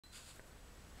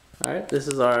Alright, this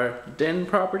is our Denton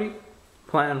property,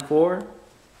 Plan 4.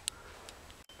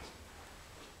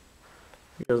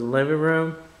 Here's the living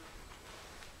room.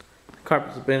 The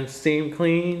carpets have been steam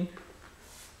cleaned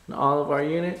in all of our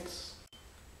units.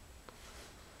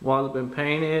 Walls have been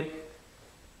painted.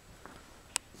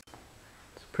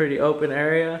 It's a pretty open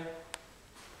area.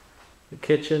 The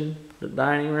kitchen, the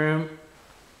dining room.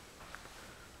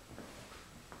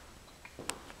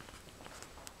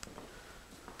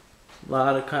 A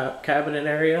lot of cabinet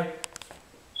area.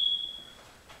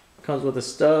 Comes with a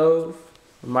stove,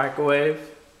 a microwave.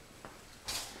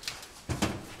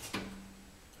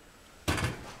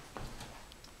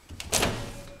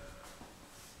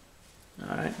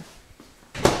 Alright.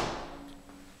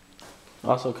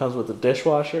 Also comes with a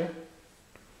dishwasher.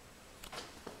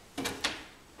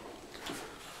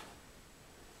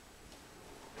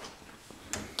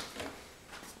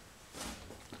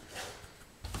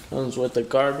 Comes with a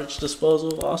garbage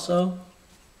disposal also.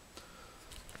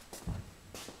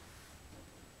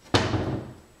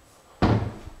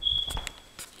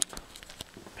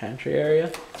 Pantry area.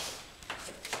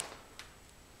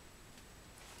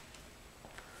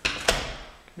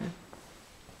 Okay.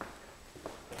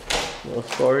 Little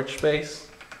storage space.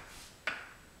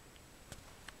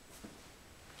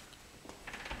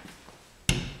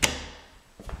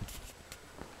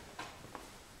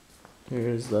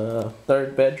 Here's the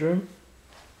third bedroom.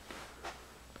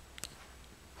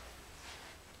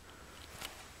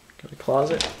 Got a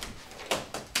closet.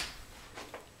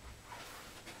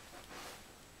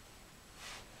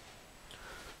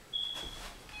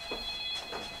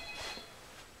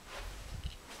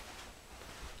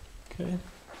 Okay,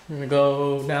 I'm gonna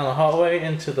go down the hallway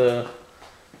into the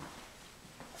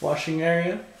washing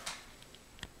area.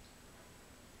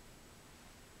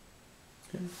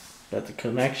 Okay. Got the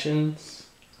connections,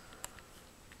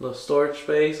 little storage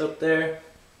space up there.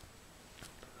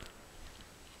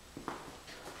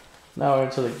 Now we're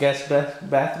into the guest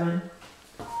bathroom.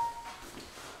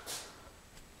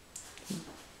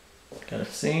 Got a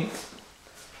sink,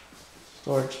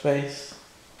 storage space.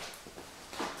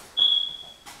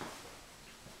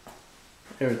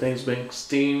 Everything's been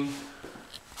steamed,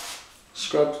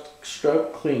 scrubbed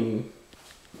clean.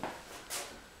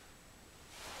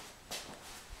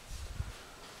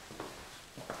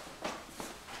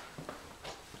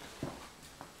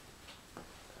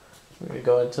 We're gonna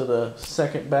go into the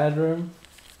second bedroom.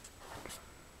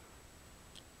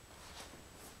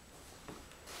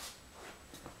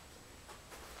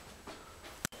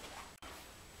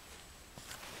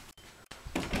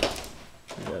 We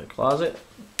got a closet.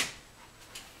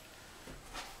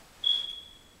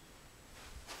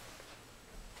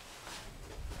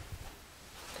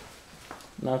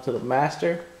 Now to the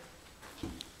master.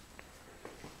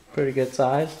 Pretty good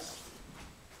size.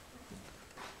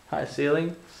 High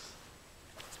ceilings.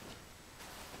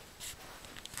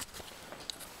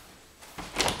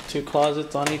 Two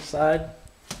closets on each side.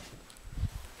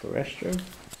 The restroom.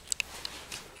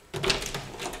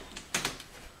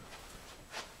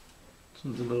 This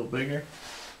one's a little bigger.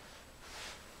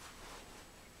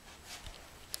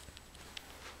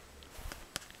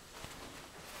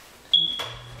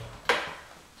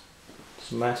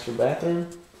 It's a master bathroom.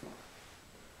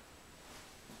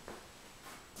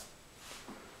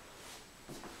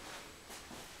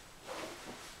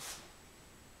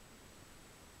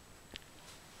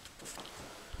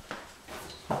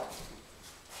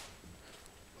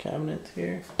 Cabinets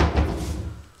here.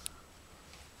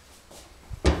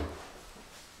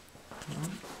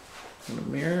 And a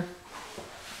mirror.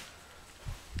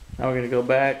 Now we're going to go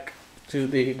back to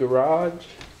the garage.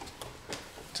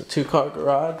 It's a 2-car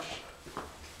garage.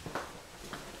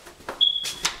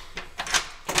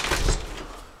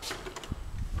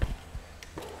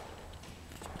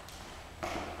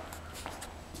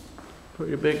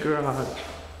 Pretty big garage.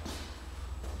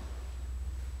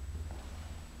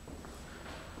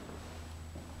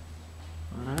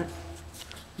 Alright,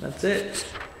 that's it.